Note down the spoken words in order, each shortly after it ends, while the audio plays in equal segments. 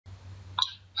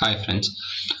Hi friends.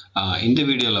 இந்த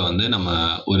வீடியோல வந்து நம்ம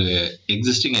ஒரு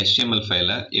existing HTML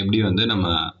ஃபைலை எப்படி வந்து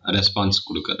நம்ம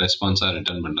ரெஸ்பான்ஸா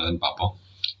ரிட்டர்ன் பண்றதுன்னு பார்ப்போம்.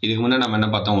 இதுக்கு முன்னாடி நம்ம என்ன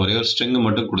பார்த்தோம், ஒரே ஒரு string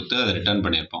மட்டும் கொடுத்து அதை ரிட்டர்ன்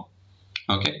பண்ணிருப்போம்.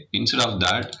 Okay, instead of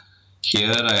that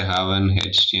here I have an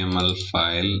HTML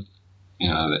file.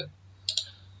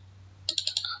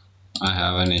 I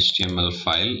have an HTML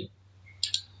file.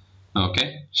 Okay,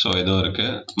 so இது இருக்கு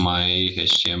my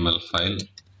HTML file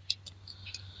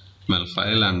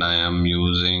and I am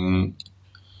using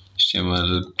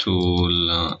HTML tool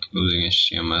using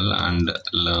HTML and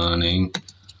learning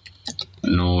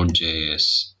NodeJs.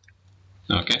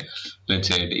 Okay, let's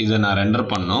say it. இதை நான் render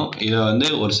பண்ணோம், இதை வந்து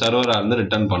ஒரு சர்வரா இருந்து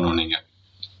return பண்ணோம் நீங்க.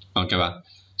 ஓகேவா?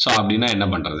 ஸோ அப்படின்னா என்ன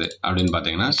பண்றது அப்படின்னு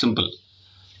பார்த்தீங்கன்னா simple.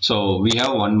 So we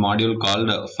have one module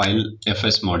called file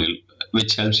fs module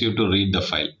which helps you to read the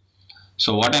file.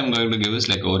 So what I'm going to give is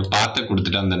like ஒரு path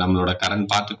கொடுத்துட்டு அந்த நம்மளோட current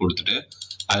path கொடுத்துட்டு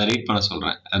அதை ரீட் பண்ண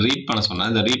சொல்றேன். ரீட் பண்ண சொன்னா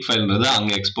இந்த ரீட் ஃபைல்ன்றது அங்க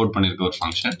எக்ஸ்போர்ட் பண்ணிருக்க ஒரு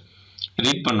ஃபங்க்ஷன்.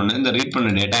 ரீட் பண்ணனும், இந்த ரீட்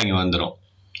பண்ண டேட்டா இங்க வந்துரும்.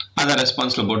 அத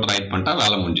ரெஸ்பான்ஸ்ல போட்டு ரைட் பண்ணிட்டா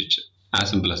வேலை முடிஞ்சிச்சு. as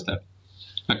simple as that.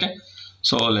 Okay,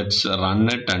 so let's run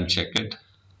it and check it.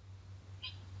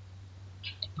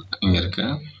 இங்க இருக்கு.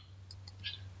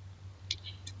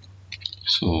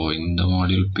 so இந்த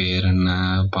மாடியூல் பேர் என்ன,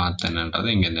 பாத்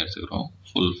என்னன்றதை இங்க இருந்து எடுத்துக்கிறோம்.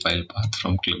 full file path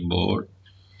from clipboard.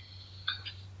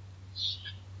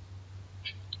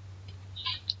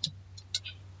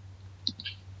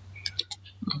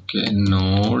 Okay,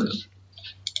 node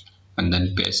and then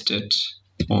paste it.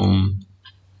 Home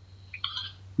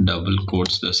double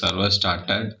quotes, the server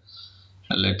started.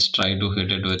 Let's try to hit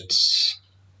it with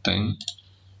thing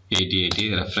 8080.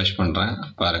 refresh பண்றேன்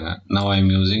பாருங்க. Now I'm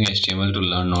using HTML to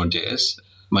learn Node.js.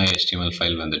 my HTML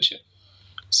file வந்துச்சு.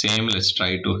 Same, let's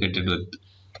try to hit it with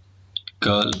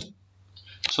curl.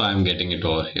 So I'm getting it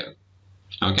over here.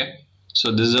 Okay, so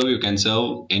this is how you can serve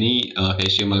any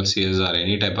HTML, CSS or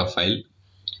any type of file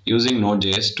using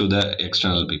Node.js to the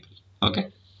external people. Okay,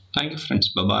 thank you friends,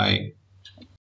 bye bye.